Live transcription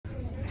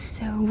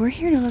So we're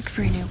here to look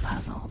for a new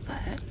puzzle,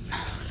 but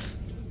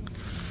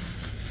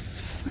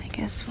I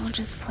guess we'll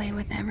just play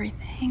with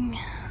everything.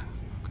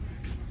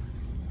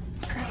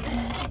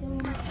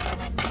 Perfect.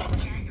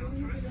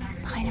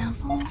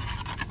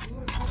 Pineapples.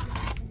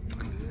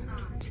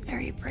 It's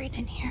very bright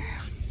in here.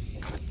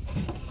 I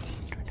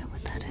don't know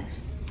what that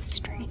is.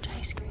 Strange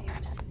ice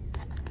creams.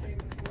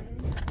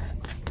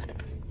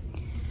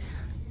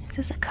 This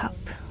is a cup.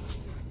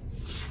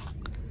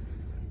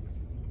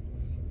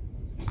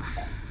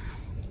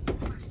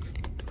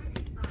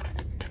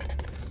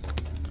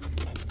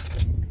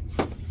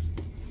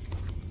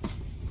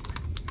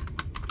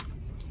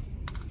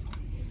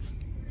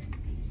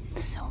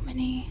 So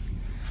many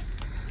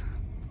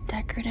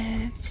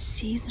decorative,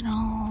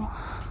 seasonal,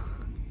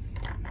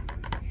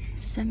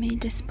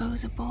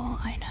 semi-disposable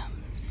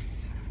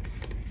items.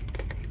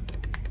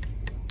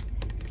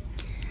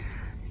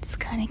 It's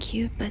kind of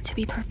cute, but to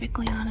be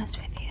perfectly honest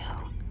with you,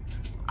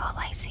 all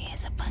I see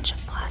is a bunch of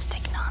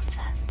plastic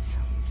nonsense.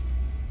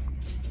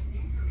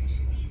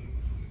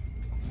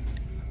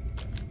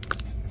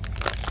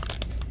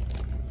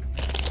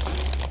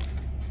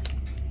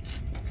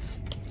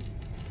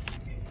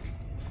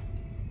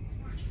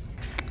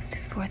 The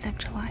 4th of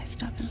July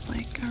stuff is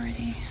like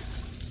already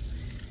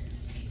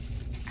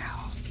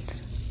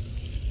out.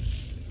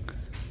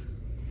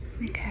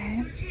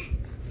 Okay.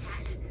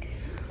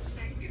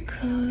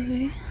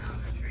 Okay.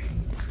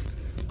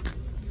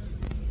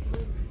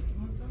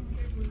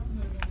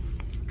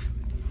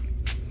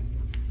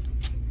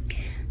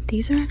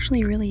 These are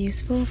actually really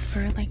useful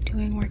for like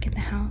doing work in the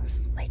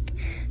house. Like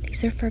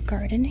these are for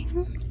gardening,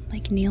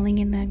 like kneeling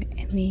in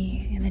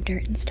the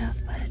dirt and stuff.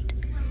 But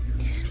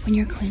when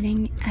you're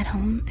cleaning at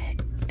home,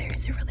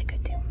 there's a really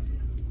good too.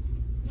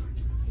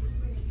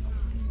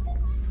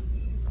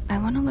 I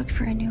want to look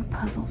for a new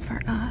puzzle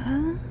for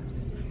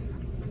us,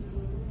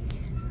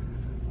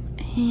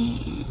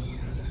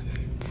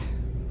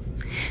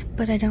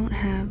 but I don't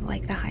have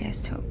like the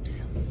highest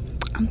hopes.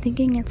 I'm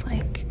thinking it's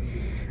like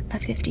a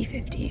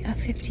 50-50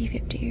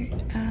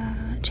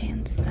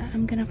 chance that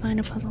I'm gonna find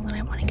a puzzle that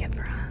I want to get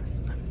for us.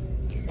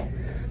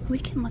 We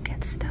can look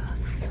at stuff.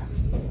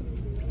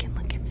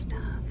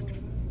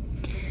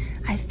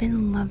 I've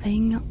been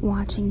loving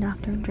watching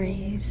Dr.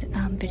 Dre's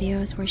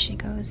videos where she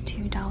goes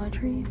to Dollar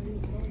Tree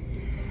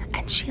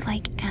and she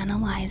like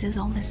analyzes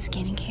all the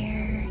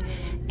skincare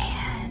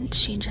and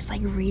she just like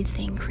reads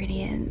the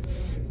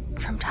ingredients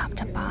from top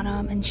to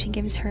bottom and she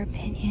gives her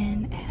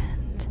opinion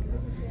and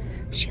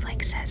she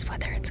like says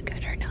whether it's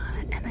good or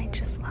not, and I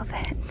just love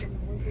it.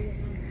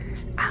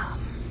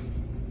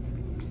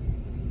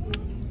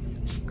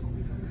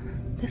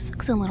 This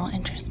looks a little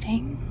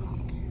interesting.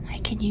 I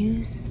could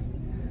use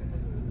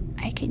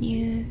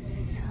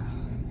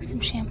some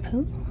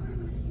shampoo.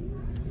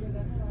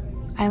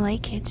 I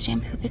like kids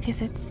shampoo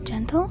because it's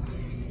gentle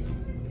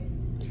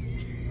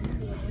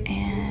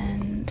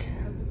and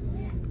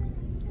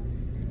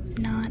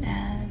not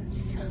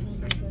as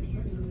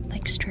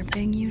like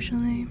stripping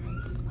usually.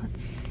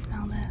 Let's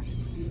smell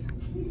this.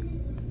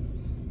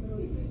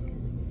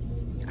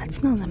 That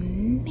smells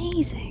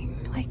amazing.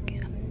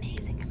 Like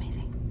amazing,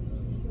 amazing.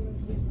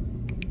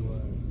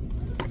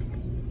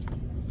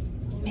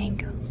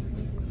 Mango.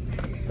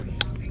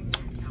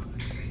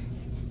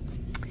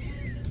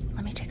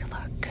 Let me take a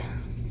look.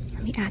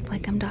 Let me act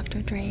like I'm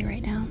Dr. Dre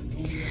right now.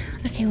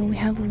 Okay, well we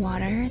have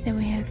water, then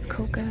we have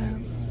coca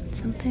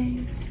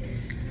something.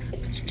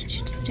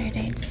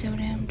 Stearate,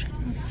 sodium,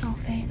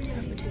 sulfate,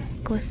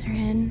 sorbitol,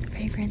 glycerin,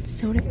 fragrance,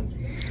 soda.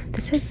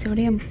 This says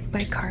sodium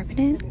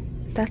bicarbonate.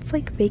 That's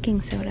like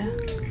baking soda.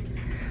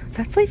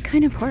 That's like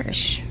kind of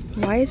harsh.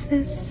 Why is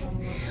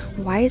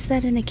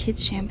that in a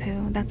kid's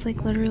shampoo? That's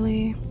like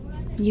literally,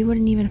 you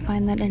wouldn't even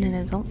find that in an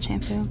adult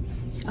shampoo.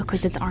 Oh,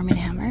 because it's Arm &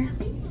 Hammer.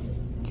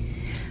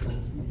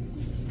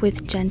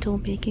 With gentle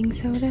baking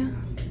soda.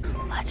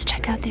 Let's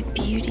check out the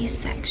beauty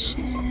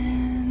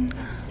section.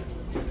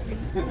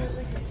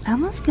 I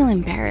almost feel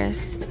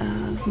embarrassed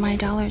of my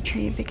Dollar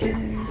Tree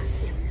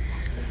because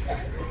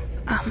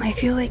I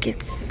feel like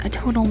it's a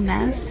total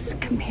mess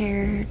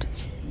compared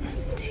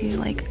to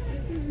like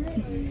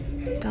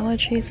Dollar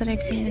Trees that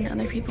I've seen in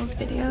other people's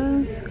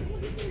videos.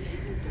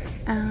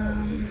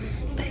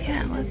 But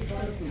yeah,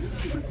 let's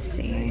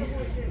see.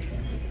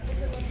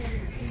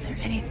 Is there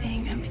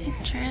anything of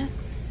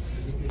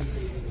interest?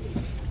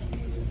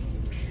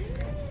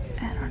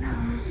 I don't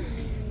know.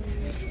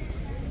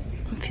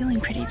 I'm feeling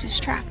pretty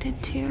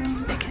distracted too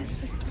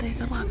because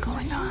there's a lot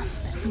going on.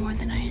 There's more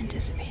than I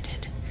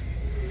anticipated.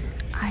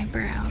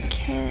 Eyebrow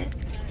kit.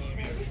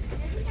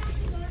 This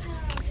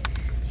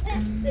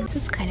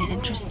is kind of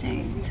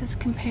interesting. It says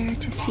compare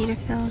to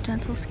Cetaphil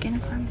Gentle Skin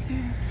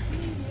Cleanser.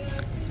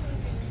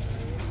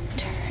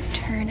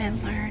 Turn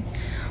and learn.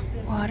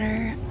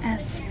 Water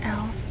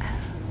SLF.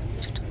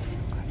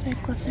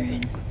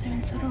 Glycerin,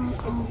 soda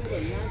alcohol.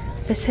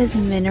 This has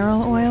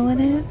mineral oil in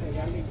it.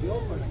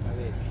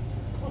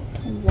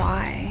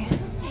 Why?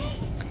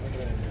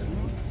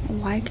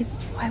 Why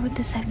would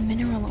this have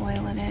mineral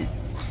oil in it?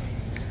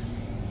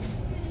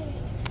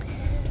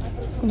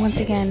 once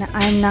again,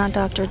 I'm not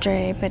Dr.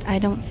 Dre, but I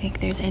don't think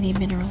there's any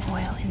mineral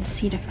oil in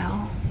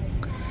Cetaphil.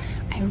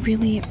 I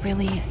really,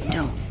 really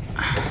don't.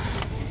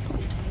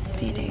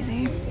 Oopsie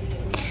daisy.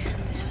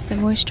 This is the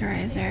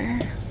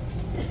moisturizer.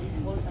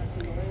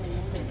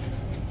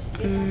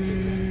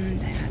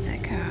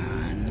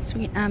 Dimethicone,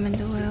 sweet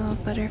almond oil,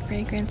 butter,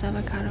 fragrance,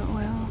 avocado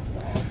oil.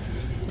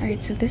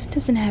 Alright, so this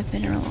doesn't have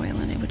mineral oil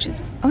in it, which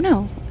is... Oh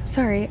no,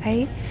 sorry,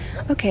 I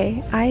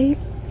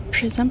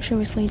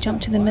presumptuously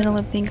jumped to the middle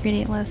of the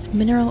ingredient list.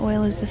 Mineral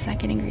oil is the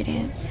second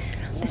ingredient.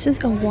 This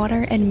is a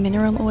water and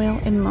mineral oil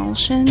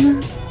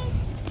emulsion.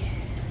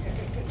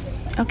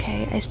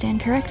 Okay, I stand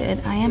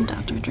corrected. I am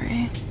Dr.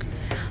 Dre.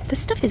 This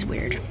stuff is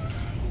weird.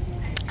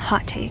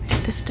 Hot take.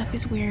 This stuff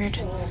is weird.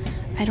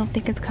 I don't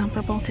think it's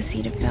comparable to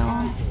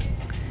Cetaphil.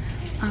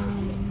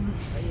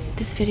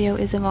 This video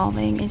is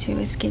evolving into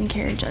a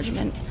skincare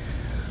judgment.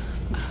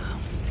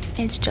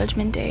 It's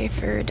judgment day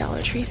for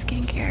Dollar Tree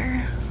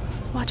skincare.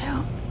 Watch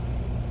out.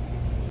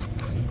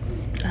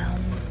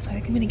 So I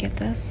think I'm gonna get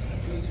this.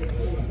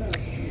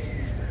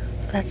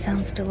 That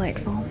sounds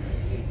delightful.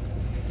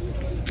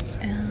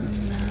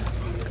 And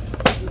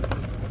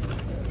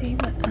let's see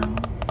what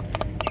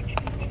else.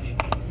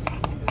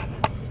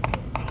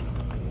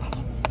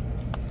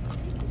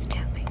 It's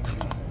tapping.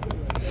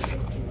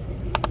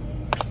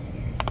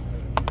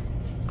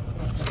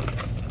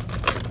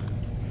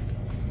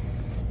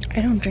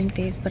 I don't drink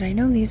these, but I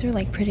know these are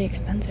like pretty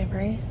expensive,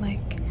 right?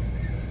 Like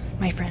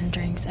my friend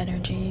drinks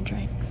energy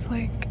drinks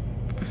like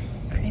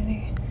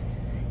crazy.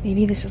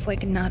 Maybe this is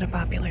like not a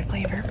popular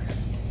flavor.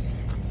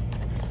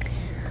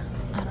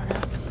 I don't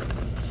know.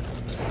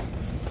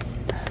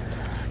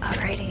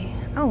 Alrighty.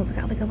 Oh, we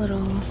got like a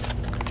little...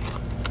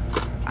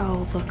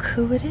 Oh, look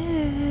who it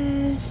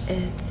is.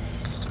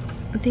 It's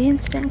the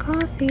instant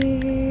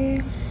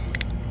coffee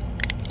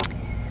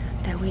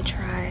that we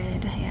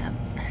tried. Yeah.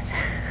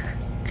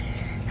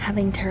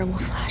 Having terrible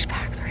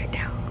flashbacks right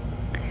now.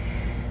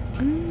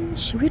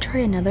 Should we try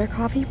another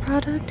coffee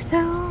product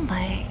though?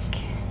 Like,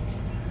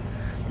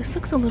 this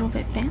looks a little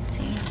bit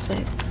fancy,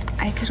 but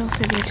I could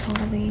also be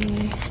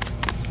totally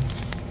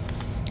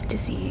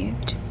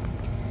deceived.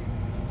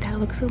 That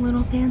looks a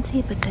little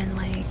fancy, but then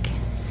like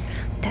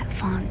that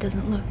font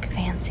doesn't look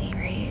fancy,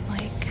 right?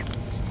 Like,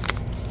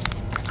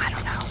 I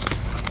don't know.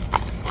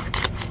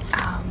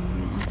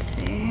 Let's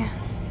see.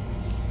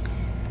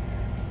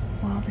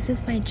 Well, this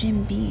is by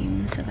Jim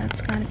Beam, so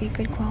that's gotta be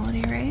good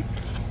quality, right?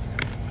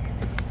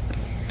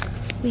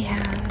 We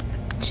have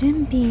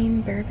Jim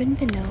Beam Bourbon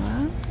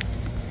Vanilla.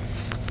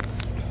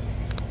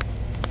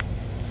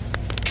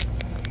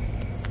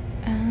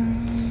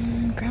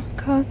 Ground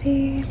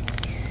coffee.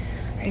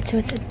 Alright, so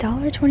it's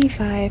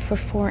 $1.25 for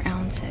 4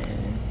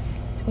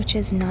 ounces, which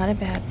is not a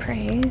bad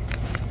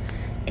price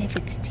if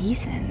it's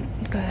decent,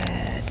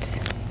 but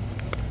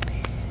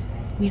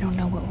we don't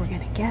know what we're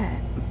gonna get.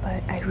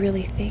 But I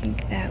really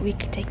think that we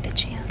could take the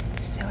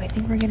chance. So I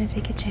think we're gonna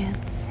take a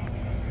chance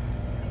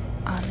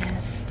on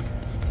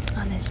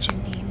this Jim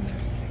Beam.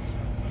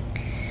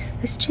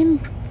 This Jim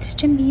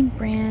Beam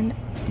brand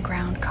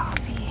ground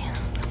coffee.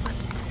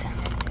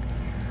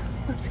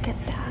 Let's get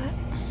that.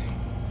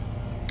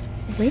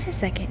 Wait a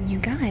second, you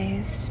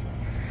guys.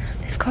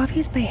 This coffee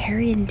is by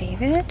Harry and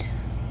David?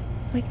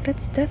 Like,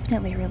 that's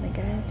definitely really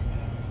good.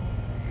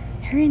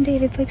 Harry and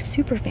David's like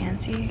super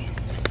fancy.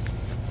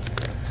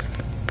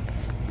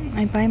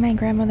 I buy my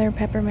grandmother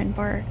peppermint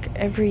bark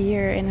every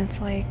year and it's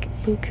like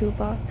buku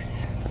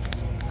bucks.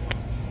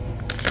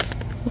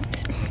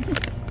 Oops.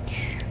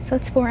 So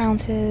that's 4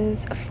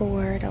 ounces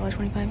for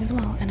 $1.25 as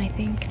well. And I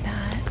think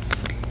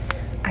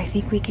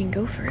we can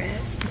go for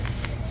it.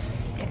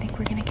 I think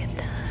we're gonna get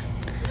that.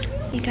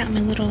 You got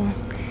my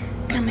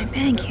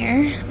bag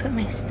here. Put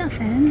my stuff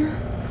in.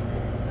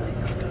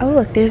 Oh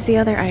look, there's the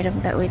other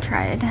item that we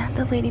tried.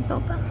 The Lady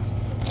Boba.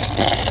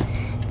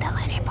 The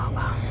Lady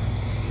Boba.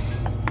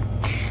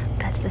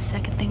 That's the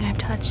second thing I've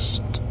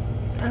touched.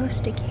 That was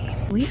sticky.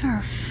 We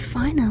are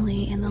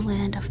finally in the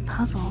land of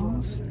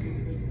puzzles.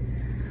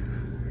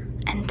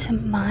 And to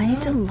my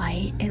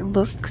delight,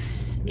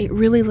 it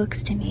really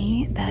looks to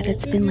me that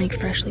it's been like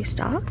freshly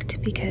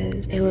stocked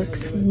because it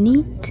looks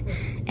neat,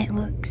 it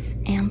looks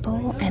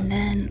ample, and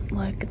then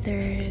look,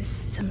 there's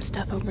some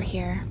stuff over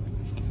here.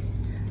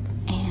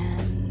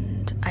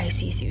 And I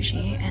see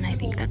sushi, and I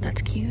think that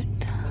that's cute.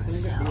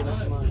 So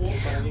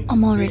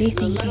I'm already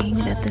thinking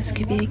that this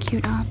could be a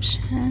cute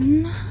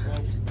option.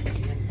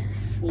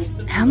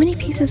 How many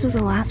pieces was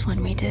the last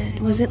one we did?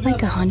 Was it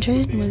like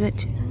 100? Was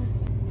it?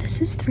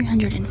 This is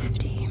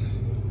 350.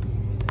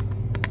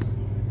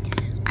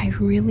 I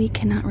really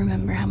cannot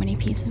remember how many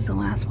pieces the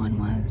last one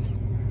was.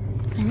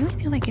 I really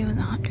feel like it was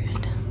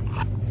 100.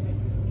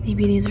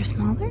 Maybe these are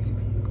smaller?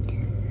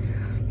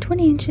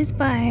 20 inches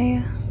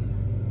by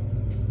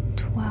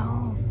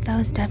 12. That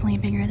was definitely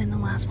bigger than the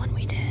last one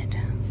we did.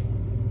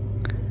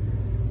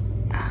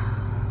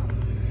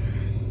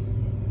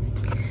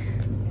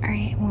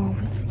 Alright, well,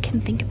 we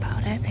can think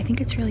about it. I think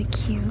it's really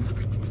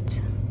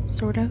cute.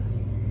 Sort of.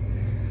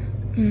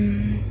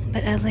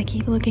 But as I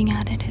keep looking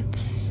at it,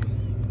 it's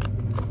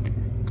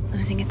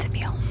losing its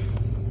appeal.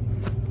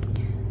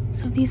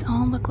 So these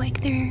all look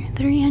like they're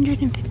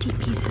 350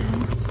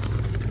 pieces.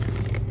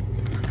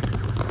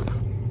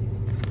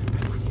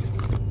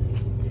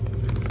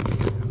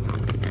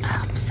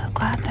 I'm so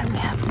glad that we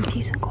have some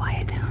peace and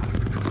quiet now.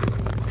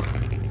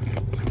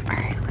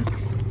 Alright,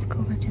 let's go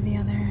over to the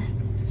other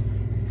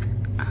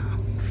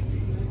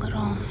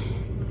little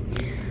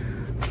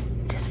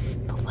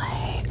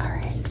display.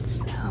 Alright,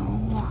 so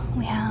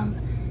we have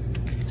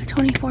a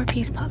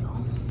 24-piece puzzle.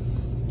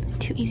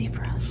 Too easy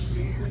for us.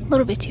 A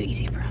little bit too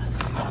easy for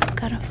us. We've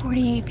got a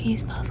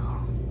 48-piece puzzle.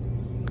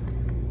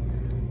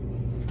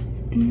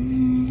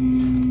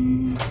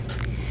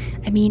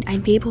 I mean,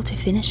 I'd be able to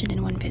finish it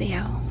in one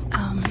video.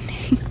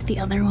 The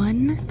other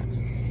one,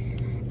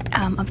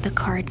 of the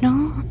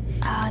cardinal,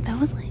 that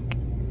was like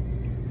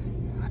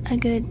a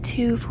good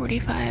 2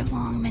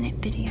 45-minute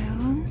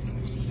videos.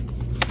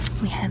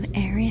 We have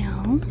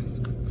Ariel,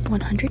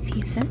 100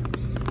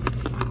 pieces.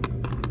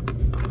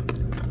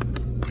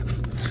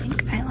 I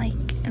think I like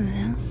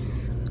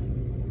this.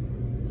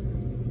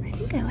 I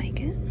think I like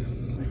it.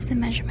 What's the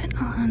measurement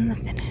on the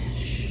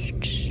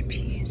finished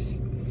piece?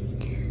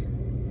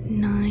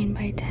 9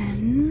 by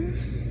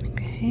 10.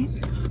 Okay.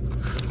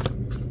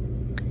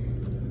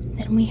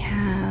 Then we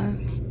have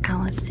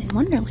Alice in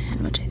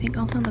Wonderland, which I think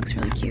also looks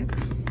really cute.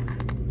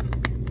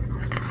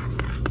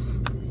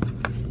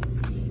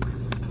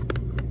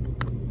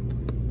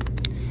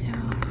 So,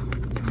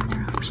 it's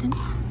another option.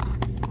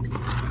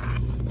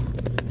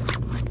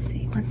 Let's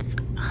see what's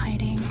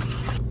hiding.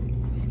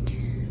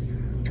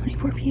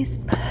 24-piece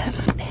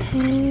Peppa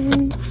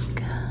Pig.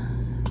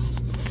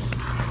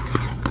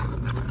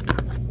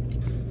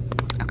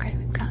 Okay,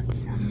 we've got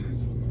some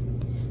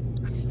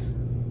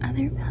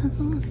other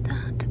puzzles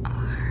that are...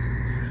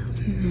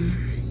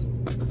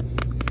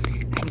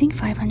 I think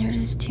 500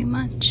 is too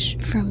much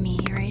for me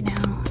right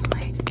now.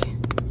 Like,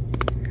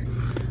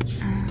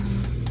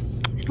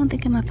 I don't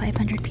think I'm a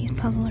 500-piece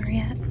puzzler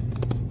yet.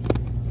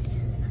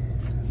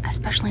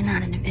 Especially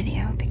not in a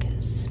video,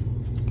 because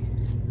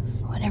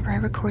whenever I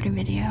record a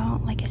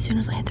video, like as soon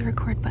as I hit the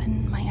record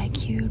button, my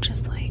IQ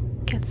just like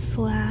gets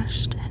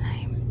slashed and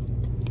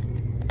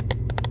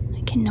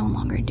I can no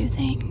longer do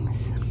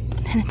things.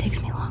 And it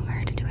takes me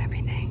longer to do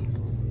everything.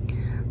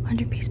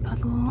 100-piece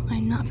puzzle.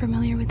 I'm not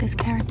familiar with this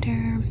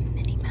character.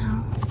 Minnie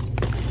Mouse.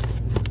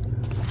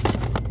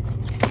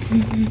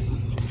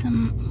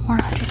 Some more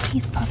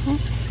 100-piece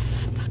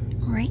puzzles.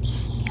 Right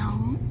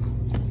here.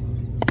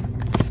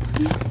 This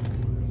one.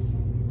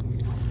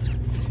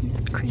 Some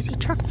crazy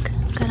truck.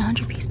 Got a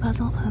 100-piece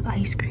puzzle of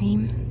ice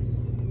cream.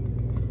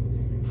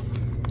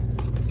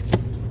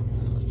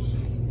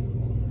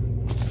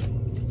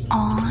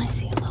 Oh, I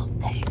see a little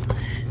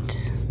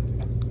piglet.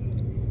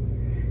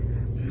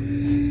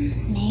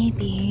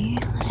 Maybe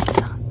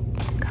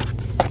I've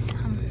got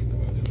some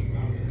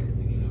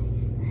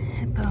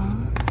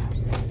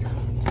hippos.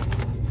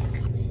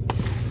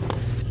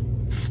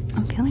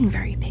 I'm feeling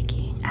very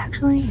picky.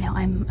 Actually, no,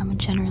 I'm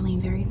generally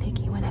very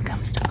picky when it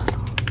comes to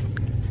puzzles.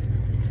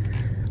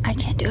 I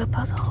can't do a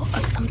puzzle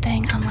of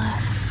something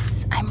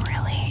unless I'm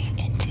really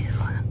into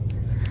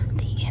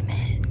the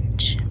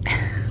image.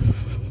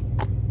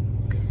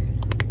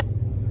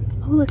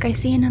 Oh, look, I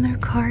see another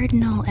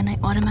cardinal and I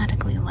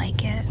automatically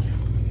like it.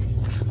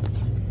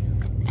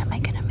 Am I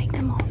gonna make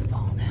them all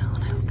fall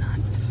down? I hope not.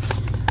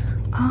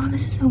 Oh,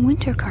 this is a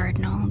winter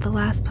cardinal. The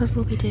last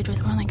puzzle we did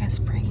was more like a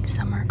spring,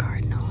 summer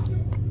cardinal.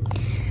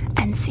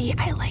 And see,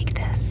 I like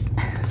this.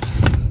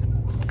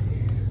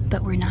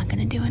 But we're not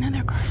gonna do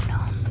another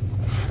cardinal.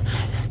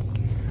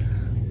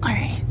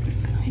 Alright,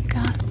 we've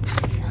got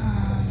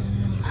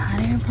some hot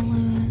air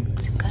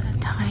balloons, we've got a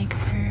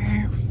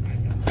tiger,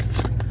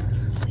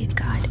 we've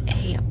got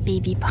a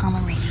baby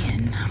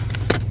Pomeranian,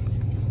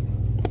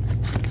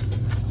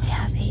 we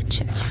have a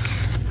chick,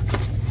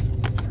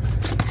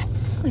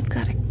 we've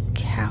got a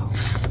cow,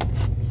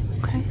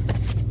 okay,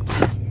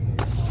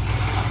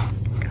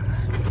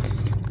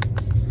 got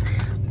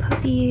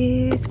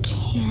puppies,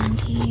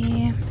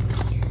 candy,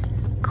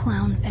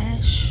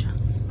 clownfish,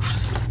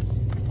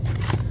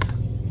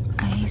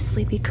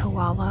 sleepy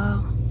koala,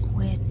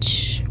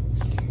 which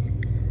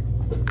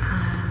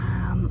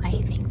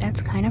I think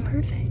that's kind of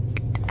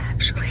perfect,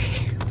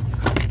 actually.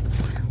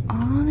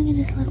 Oh, look at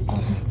this little,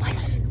 oh my,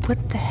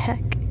 what the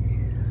heck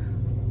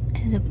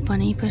is a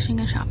bunny pushing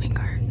a shopping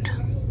cart?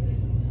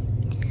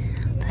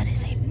 That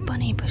is a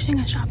bunny pushing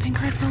a shopping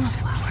cart full of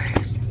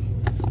flowers.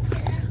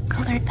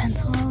 Colored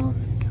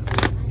pencils,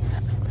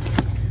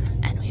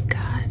 and we've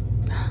got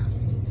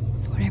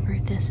whatever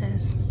this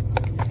is.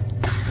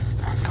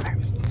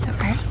 So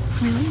I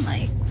really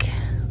like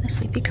the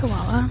sleepy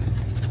koala.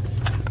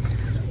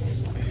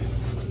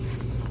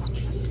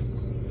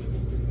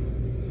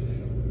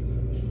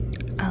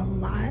 A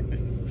lot.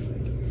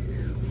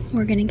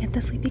 We're gonna get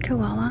the sleepy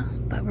koala,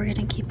 but we're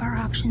gonna keep our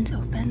options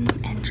open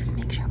and just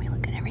make sure we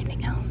look at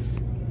everything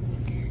else.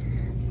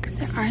 Because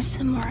there are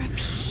some more up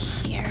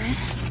here.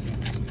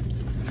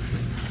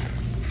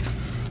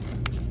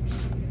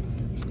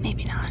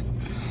 Maybe not.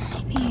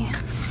 Maybe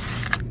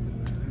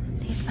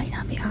these might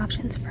not be options.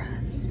 options for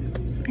us.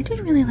 I did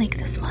really like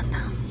this one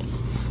though.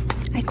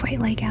 I quite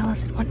like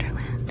Alice in Wonderland.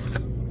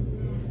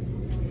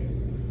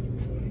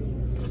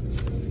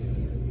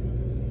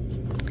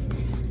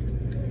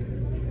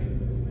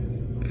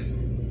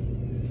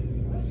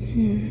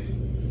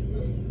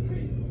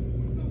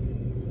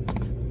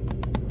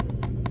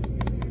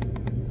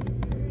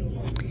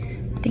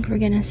 I think we're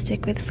gonna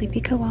stick with Sleepy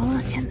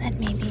Koala, and then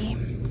maybe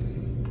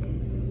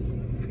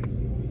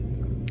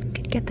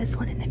could get this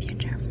one in the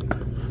future.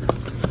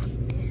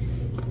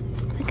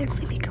 Look at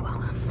Sleepy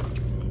Koala.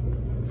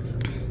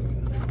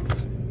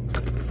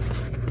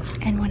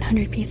 And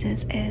 100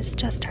 pieces is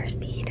just our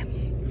speed.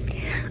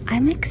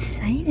 I'm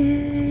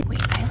excited. Wait,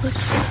 I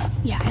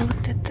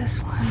looked at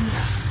this one.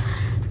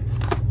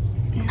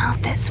 Not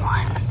this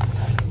one.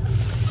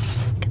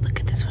 Could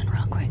look at this one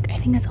real quick. I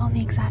think it's all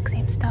the exact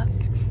same stuff.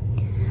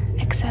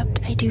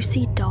 Except I do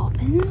see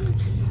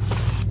dolphins.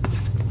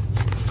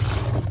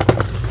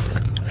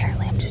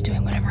 Apparently I'm just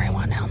doing whatever I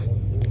want now.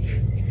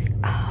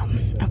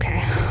 Okay,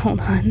 hold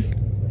on.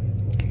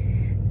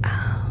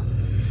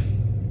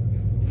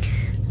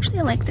 Actually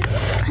I like the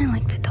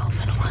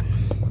dolphin one.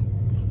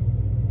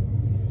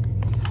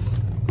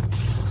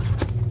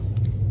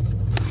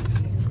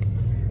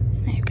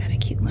 I've got a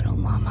cute little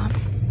llama.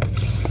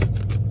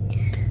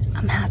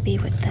 I'm happy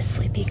with the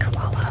Sleepy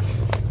Koala.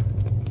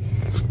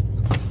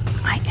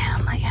 I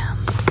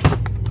am.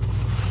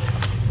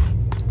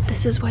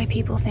 This is why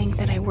people think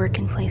that I work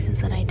in places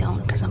that I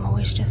don't, because I'm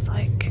always just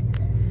like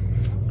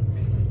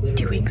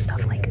doing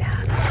stuff like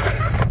that.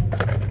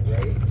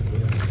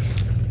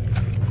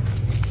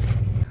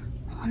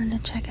 I wanted to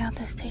check out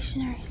the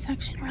stationery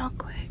section real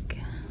quick.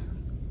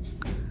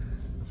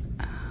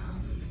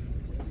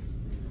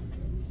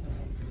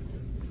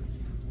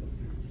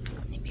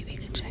 Maybe we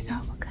could check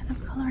out what kind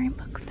of coloring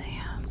books they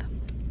have.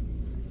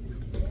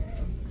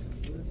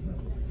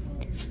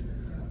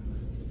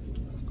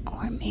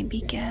 Or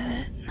maybe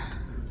get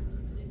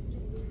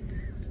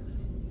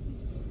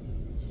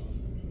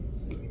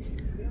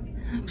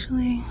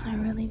actually, I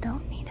really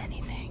don't need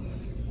anything.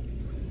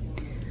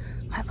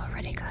 I've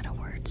already got a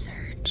word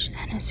search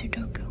and a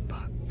Sudoku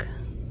book.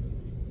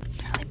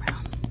 Charlie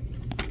Brown.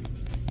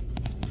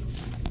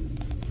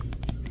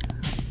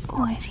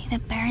 Oh, I see the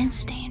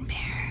Berenstain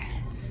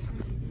Bears.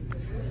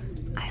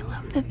 I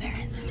love the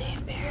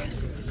Berenstain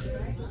Bears.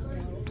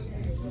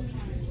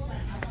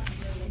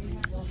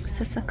 Is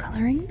this a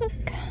coloring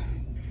book?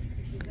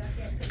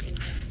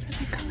 Is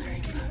it a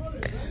coloring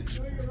book?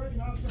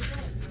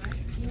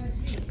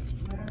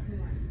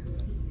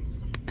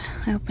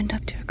 I opened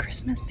up to a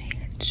Christmas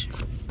page.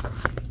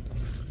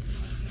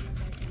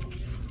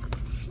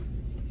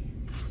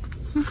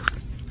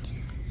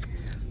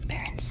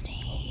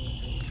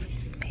 Berenstain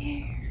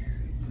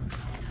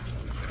Bears.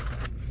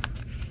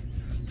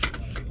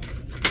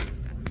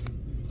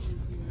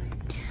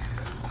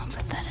 I'll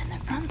put that in the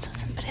front so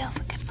somebody else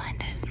can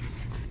find it.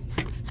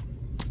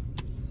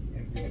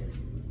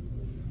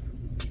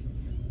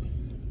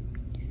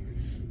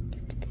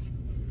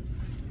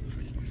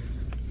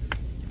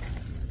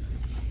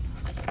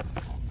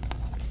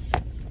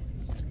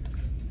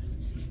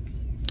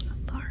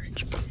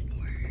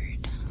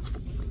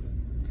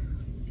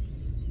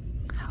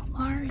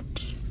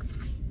 Large.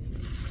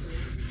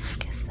 I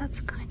guess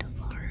that's kind of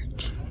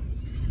large,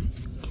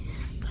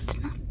 but it's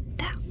not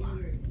that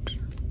large.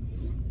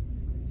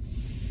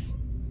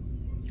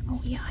 Oh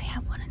yeah, I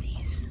have one of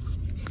these.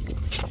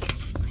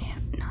 I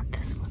have not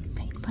this one,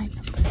 paint by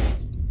number.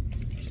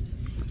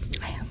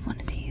 I have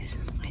one of these.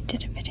 I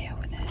did a video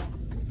with it.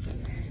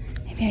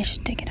 Maybe I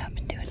should dig it up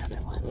and do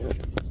another one.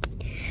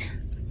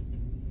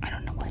 I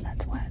don't know why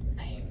that's wet.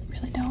 I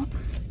really don't.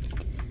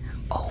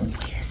 Oh,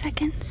 wait a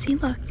second. See,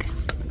 look.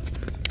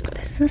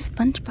 The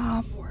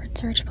SpongeBob word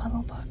search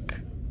puzzle book.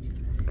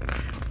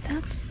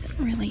 That's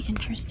really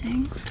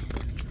interesting.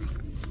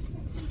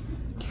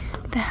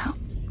 The House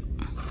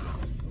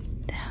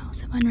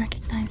of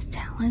Unrecognized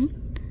Talent.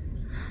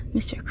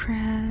 Mr.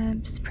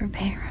 Krabs,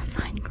 Purveyor of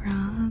Fine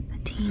Grub,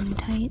 Teen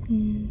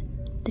Titan,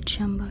 The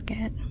Chum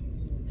Bucket,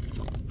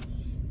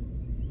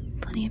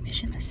 Plenty of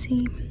Fish in the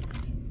Sea,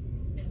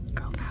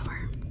 Girl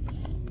Power,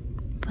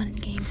 Fun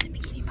and Games at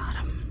Bikini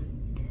Bottom,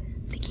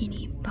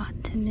 Bikini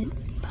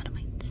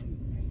Bottomites,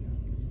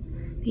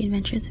 The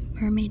Adventures of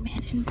Mermaid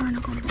Man and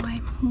Barnacle Boy.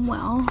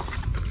 Well,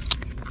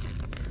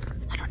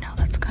 I don't know,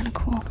 that's kind of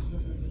cool.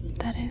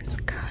 That is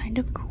kind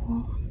of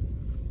cool.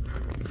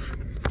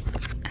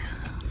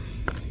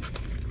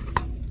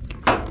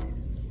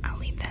 I'll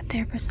leave that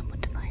there for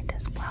someone to find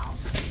as well.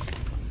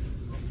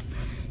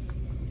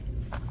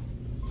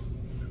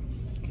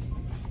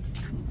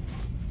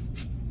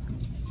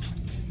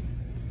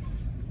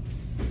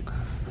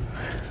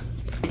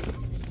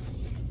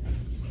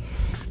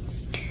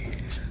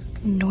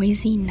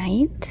 Noisy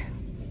Night?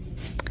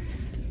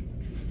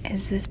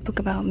 Is this book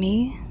about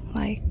me?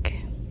 Like,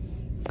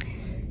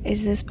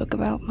 is this book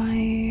about my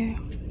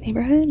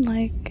neighborhood?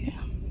 Like,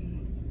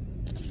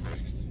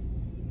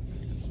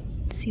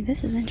 see,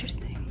 this is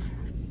interesting.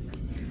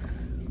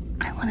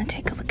 I want to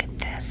take a look at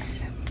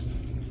this.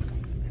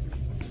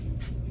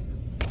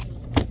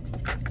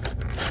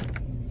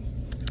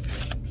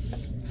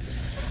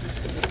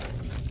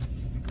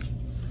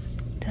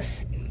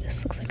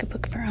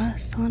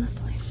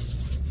 honestly.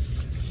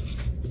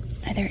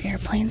 Are there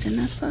airplanes in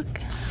this book?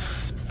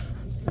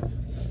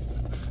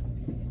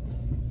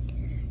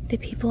 The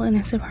people in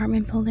this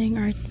apartment building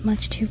are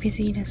much too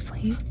busy to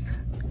sleep.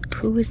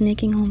 Who is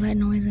making all that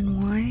noise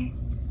and why?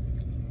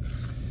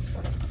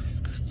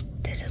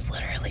 This is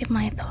literally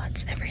my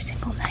thoughts every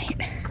single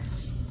night.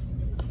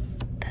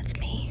 That's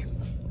me.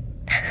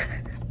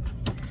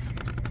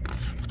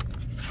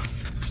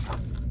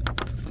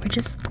 We're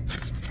just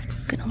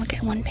gonna look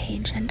at one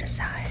page and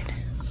decide.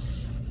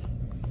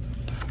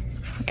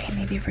 Okay,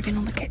 maybe we're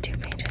gonna look at 2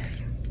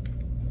 pages.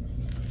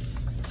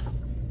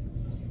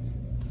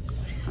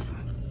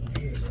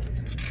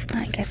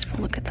 I guess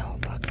we'll look at the whole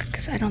book,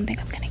 because I don't think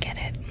I'm gonna get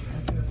it.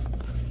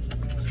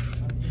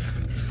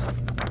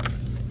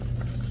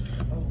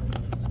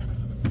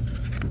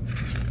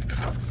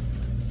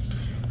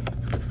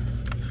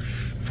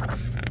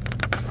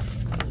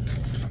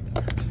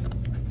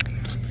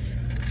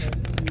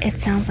 It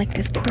sounds like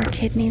this poor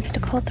kid needs to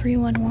call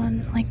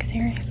 311, like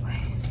seriously.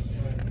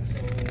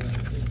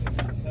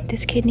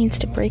 This kid needs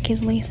to break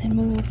his lease and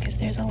move, because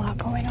there's a lot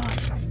going on.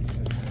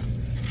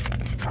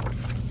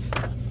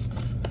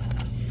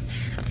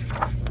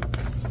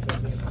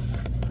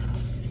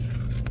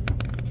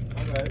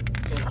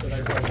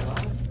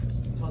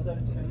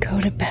 Go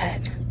to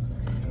bed.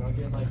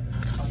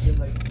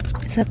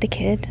 Is that the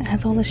kid?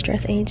 Has all the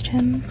stress aged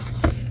him?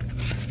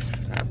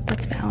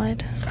 That's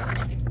valid.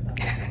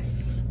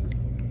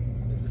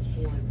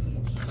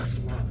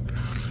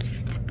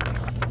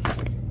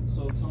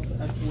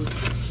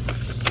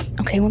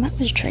 Okay, well that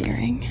was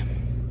triggering.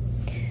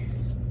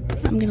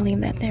 I'm gonna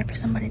leave that there for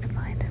somebody to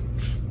find.